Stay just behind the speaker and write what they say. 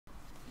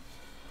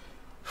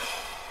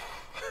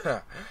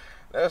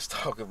Let's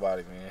talk about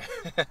it,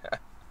 man.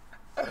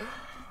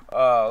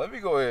 Let me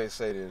go ahead and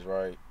say this,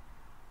 right?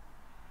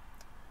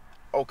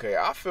 Okay,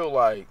 I feel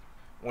like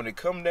when it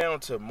come down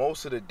to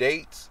most of the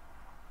dates,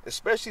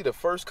 especially the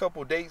first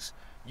couple dates,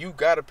 you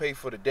gotta pay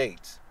for the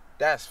dates.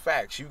 That's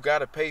facts. You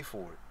gotta pay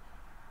for it.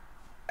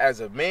 As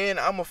a man,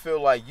 I'ma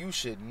feel like you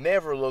should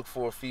never look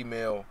for a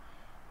female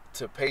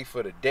to pay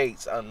for the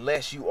dates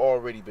unless you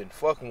already been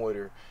fucking with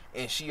her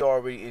and she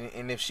already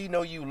and if she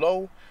know you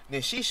low,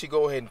 then she should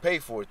go ahead and pay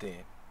for it then.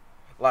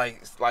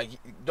 Like,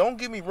 don't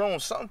get me wrong.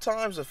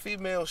 Sometimes a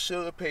female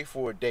should pay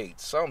for a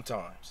date.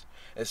 Sometimes,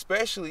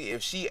 especially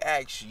if she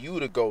asks you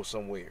to go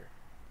somewhere.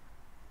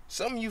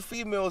 Some of you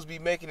females be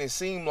making it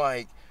seem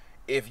like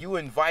if you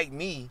invite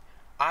me,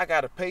 I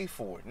gotta pay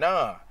for it.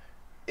 Nah,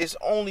 it's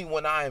only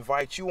when I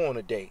invite you on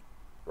a date,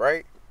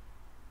 right?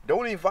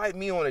 Don't invite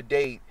me on a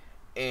date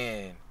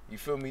and you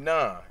feel me?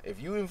 Nah,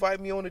 if you invite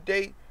me on a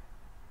date,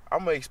 I'm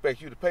gonna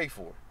expect you to pay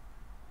for it.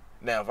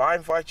 Now, if I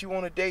invite you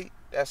on a date,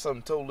 that's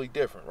something totally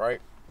different, right?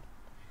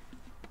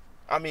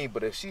 I mean,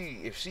 but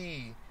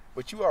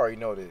but you already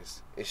know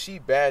this. If she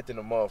bad than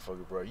a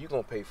motherfucker, bro, you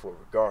gonna pay for it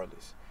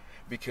regardless,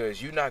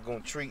 because you're not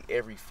gonna treat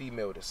every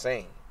female the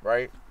same,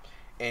 right?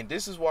 And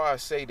this is why I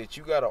say that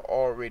you gotta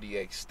already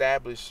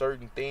establish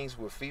certain things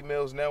with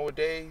females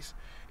nowadays,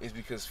 is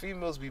because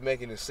females be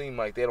making it seem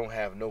like they don't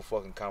have no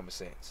fucking common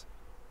sense.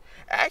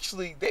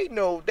 Actually, they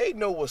know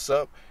what's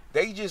up.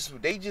 They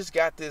just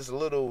got this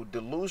little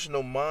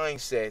delusional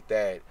mindset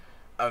that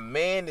a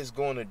man is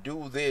going to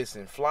do this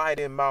and fly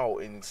them out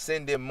and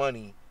send them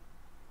money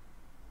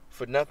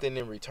for nothing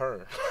in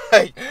return.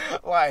 like,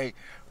 like,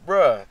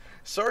 bruh,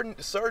 certain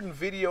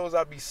videos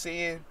I be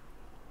seeing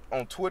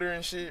on Twitter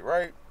and shit,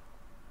 right?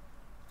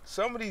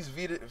 Some of these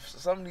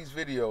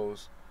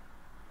videos,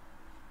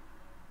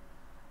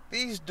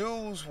 these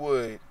dudes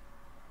would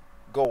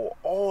go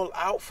all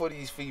out for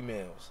these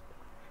females,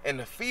 and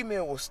the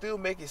female will still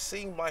make it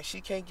seem like she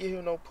can't get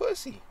him no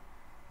pussy.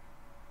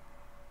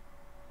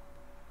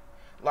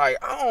 Like,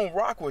 I don't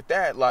rock with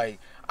that. Like,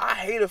 I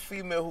hate a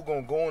female who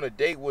gonna go on a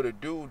date with a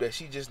dude that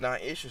she just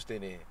not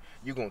interested in.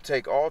 You gonna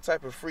take all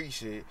type of free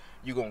shit.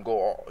 You gonna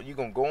go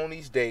on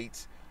these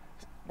dates,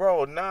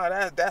 bro.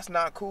 Nah, that's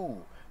not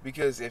cool.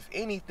 Because if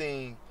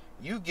anything,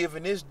 you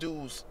giving this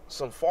dude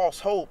some false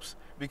hopes.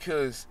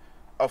 Because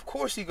of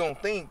course he gonna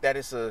think that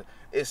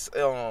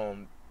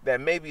that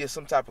maybe it's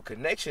some type of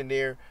connection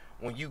there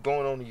when you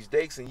going on these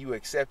dates and you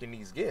accepting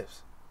these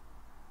gifts.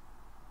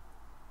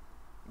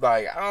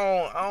 Like,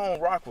 I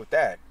don't rock with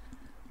that.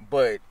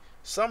 But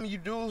some of you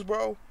dudes,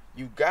 bro,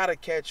 you gotta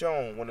catch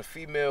on when a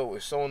female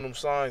is showing them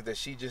signs that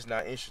she just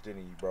not interested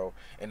in you, bro.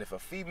 And if a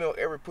female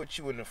ever puts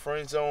you in the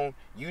friend zone,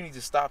 you need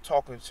to stop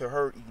talking to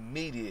her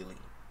immediately.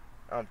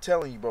 I'm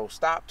telling you, bro,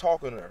 stop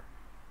talking to her.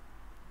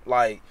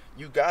 Like,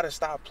 you gotta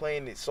stop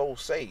playing it so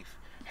safe.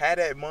 Have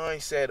that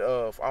mindset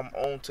of I'm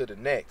on to the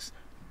next.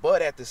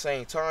 But at the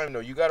same time,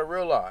 though, you gotta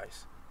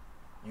realize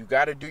you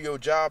gotta do your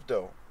job,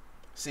 though.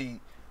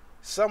 See,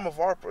 some of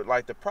our,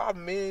 like, the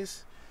problem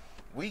is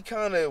we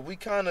kind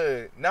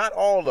of not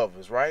all of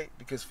us, right?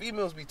 Because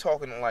females be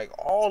talking like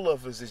all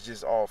of us is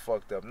just all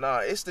fucked up. Nah,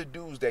 it's the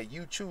dudes that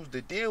you choose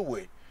to deal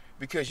with,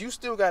 because you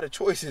still got a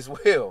choice as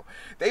well.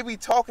 They be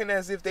talking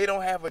as if they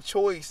don't have a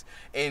choice,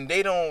 and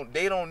they don't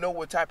know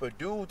what type of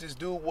dude this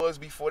dude was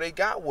before they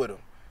got with him.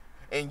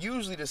 And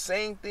usually the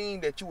same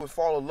thing that you would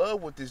fall in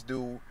love with this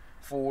dude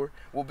for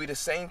will be the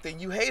same thing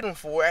you hate him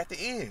for at the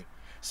end.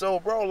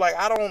 So, bro, like,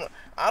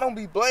 I don't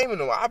be blaming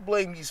them. I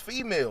blame these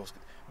females,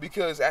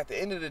 because at the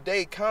end of the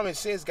day, common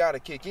sense gotta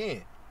kick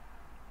in.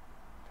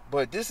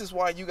 But this is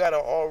why you gotta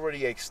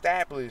already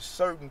establish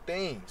certain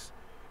things,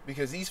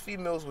 because these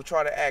females will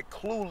try to act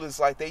clueless,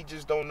 like they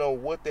just don't know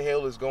what the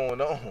hell is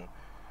going on.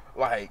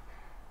 Like,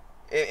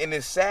 and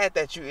it's sad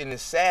that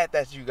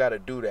you gotta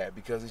do that,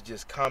 because it's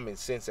just common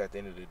sense at the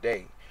end of the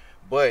day.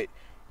 But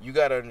you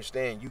gotta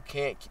understand, you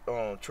can't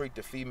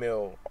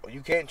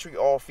you can't treat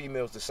all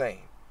females the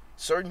same.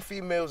 Certain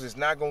females is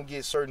not gonna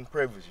get certain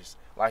privileges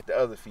like the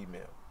other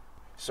female.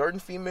 Certain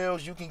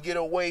females you can get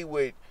away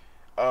with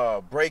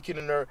breaking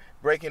a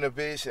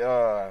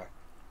bitch.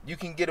 You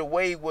can get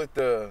away with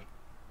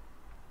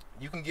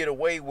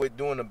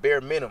doing a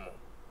bare minimum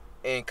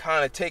and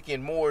kind of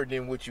taking more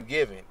than what you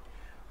giving.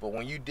 But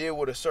when you deal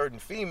with a certain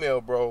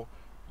female, bro,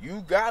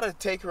 you gotta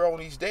take her on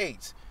these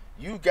dates.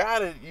 You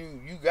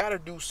gotta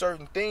do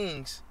certain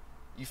things,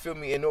 you feel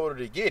me, in order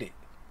to get it.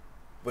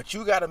 But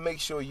you gotta make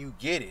sure you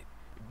get it.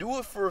 Do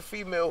it for a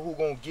female who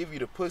gonna give you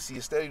the pussy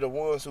instead of the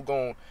ones who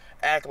gonna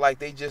act like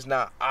they just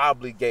not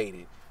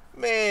obligated.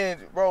 Man,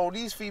 bro,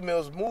 these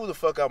females, move the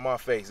fuck out my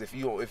face if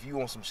you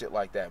want some shit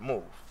like that.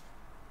 Move.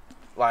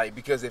 Like,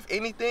 because if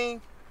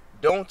anything,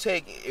 don't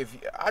take, if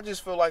I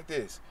just feel like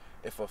this.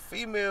 If a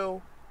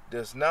female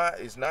is not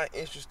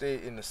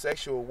interested in the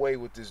sexual way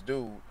with this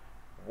dude,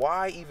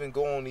 why even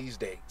go on these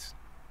dates?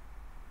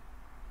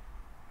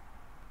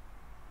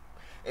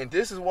 And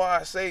this is why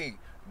I say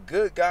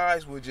good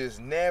guys will just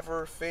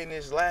never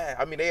finish last.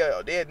 I mean,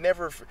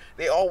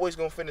 they always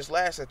gonna finish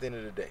last at the end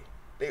of the day.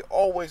 They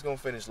always gonna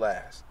finish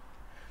last.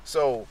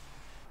 So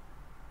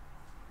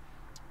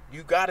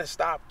you gotta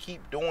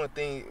keep doing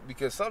things,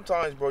 because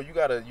sometimes, bro, you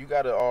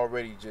gotta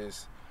already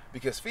just,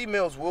 because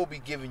females will be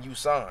giving you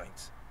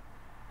signs.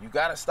 You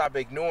gotta stop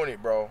ignoring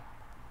it, bro.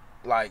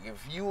 Like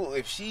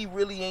if she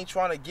really ain't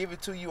trying to give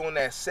it to you on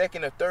that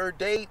second or third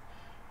date,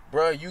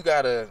 bro, you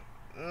gotta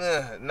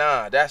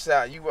nah. That's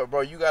how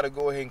bro. You gotta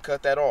go ahead and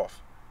cut that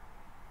off.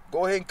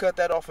 Go ahead and cut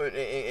that off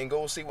and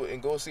go see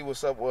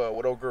what's up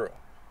with old girl,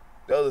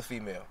 the other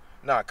female.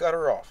 Nah, cut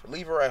her off.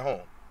 Leave her at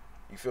home.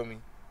 You feel me?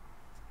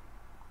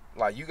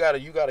 Like you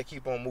gotta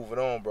keep on moving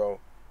on, bro.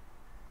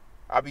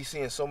 I be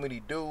seeing so many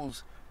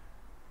dudes,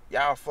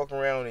 y'all fuck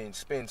around and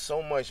spend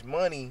so much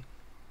money,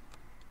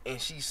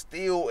 and she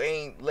still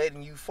ain't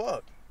letting you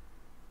fuck,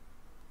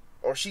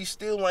 or she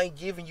still ain't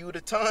giving you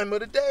the time of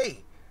the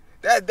day.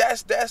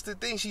 That's the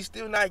thing. She's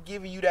still not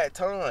giving you that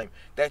time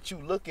that you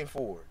looking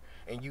for,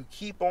 and you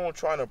keep on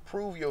trying to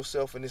prove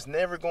yourself, and it's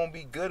never gonna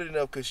be good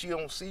enough because she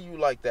don't see you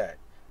like that.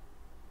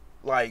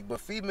 Like, but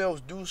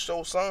females do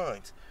show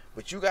signs.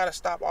 But you gotta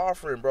stop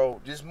offering,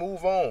 bro. Just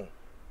move on.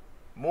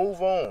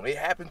 Move on. It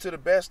happened to the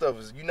best of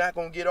us. You're not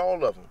gonna get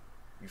all of them.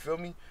 You feel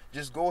me?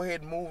 Just go ahead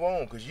and move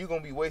on, because you're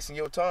gonna be wasting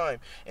your time.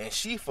 And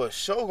she for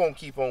sure gonna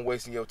keep on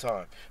wasting your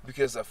time,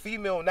 because a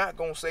female not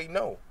gonna say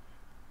no.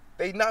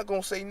 They not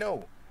gonna say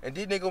no. And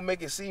then they gonna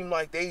make it seem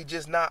like they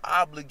just not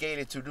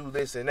obligated to do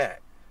this and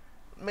that.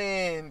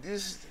 Man,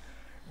 this,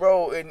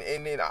 bro, and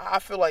then I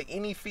feel like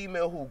any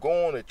female who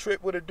go on a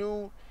trip with a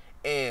dude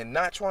and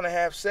not trying to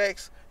have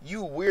sex,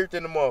 you weird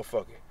than a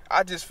motherfucker.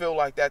 I just feel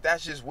like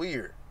that's just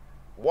weird.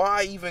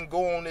 Why even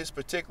go on this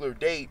particular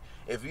date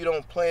if you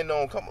don't plan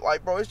on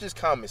like, bro, it's just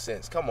common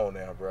sense. Come on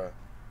now, bro.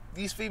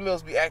 These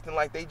females be acting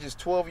like they just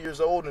 12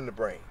 years old in the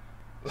brain.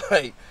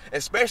 Like,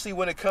 especially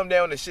when it come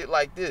down to shit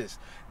like this.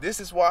 This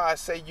is why I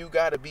say you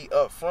gotta be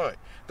upfront.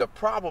 The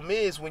problem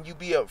is, when you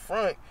be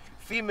upfront,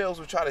 females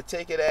will try to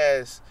take it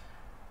as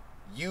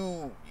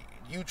you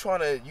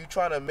trying to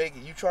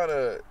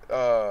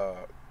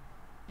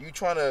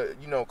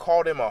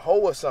call them a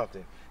hoe or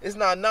something. It's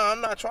not. Nah,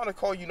 I'm not trying to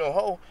call you no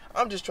hoe.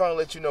 I'm just trying to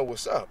let you know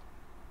what's up.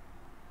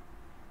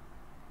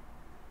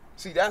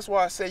 See, that's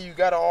why I say you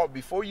gotta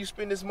before you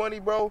spend this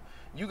money, bro.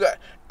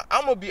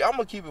 I'm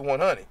gonna keep it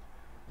 100.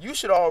 You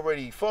should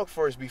already fuck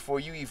first before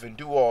you even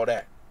do all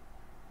that.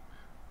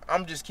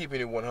 I'm just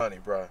keeping it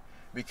 100, bro.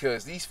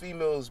 Because these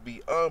females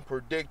be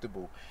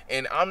unpredictable.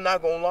 And I'm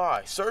not gonna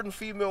lie, certain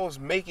females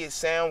make it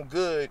sound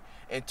good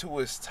until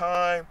it's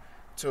time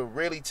to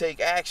really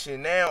take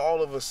action. Now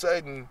all of a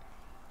sudden,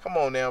 come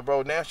on now,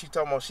 bro. Now she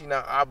talking about she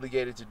not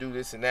obligated to do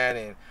this and that,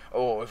 and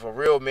oh, if a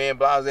real man,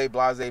 blase,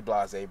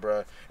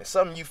 bro. And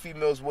some of you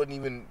females wouldn't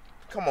even,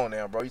 come on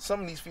now, bro.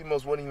 Some of these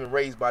females weren't even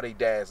raised by their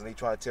dads, and they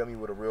try to tell me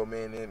what a real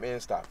man is.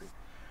 Man, stop it.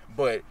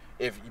 But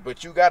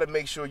you gotta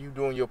make sure you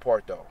doing your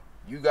part though.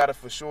 You gotta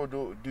for sure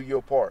do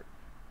your part.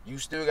 You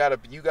still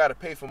gotta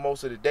pay for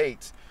most of the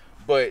dates.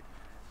 But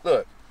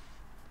look,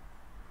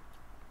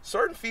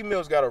 certain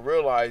females gotta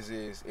realize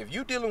is, if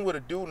you dealing with a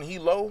dude and he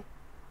low,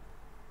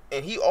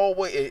 and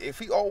if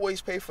he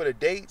always pay for the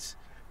dates,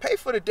 pay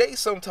for the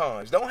dates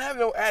sometimes. Don't have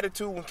no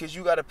attitude because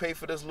you gotta pay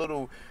for this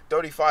little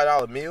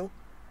 $35 meal.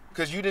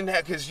 Because you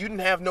didn't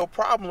have no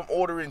problem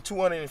ordering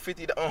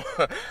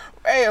 $250.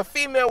 Hey, a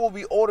female will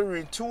be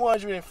ordering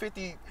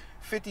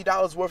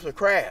 $250 worth of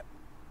crab,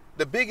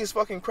 the biggest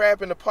fucking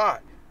crab in the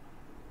pot.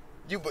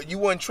 But you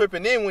wasn't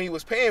tripping in when he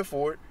was paying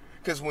for it,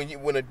 because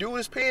when a dude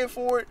is paying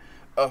for it,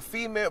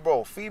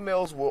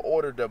 females will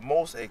order the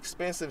most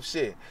expensive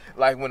shit.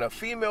 Like, when a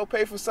female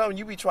pay for something,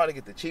 you be trying to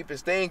get the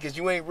cheapest thing because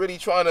you ain't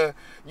trying to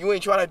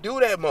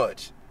do that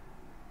much,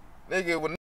 nigga. When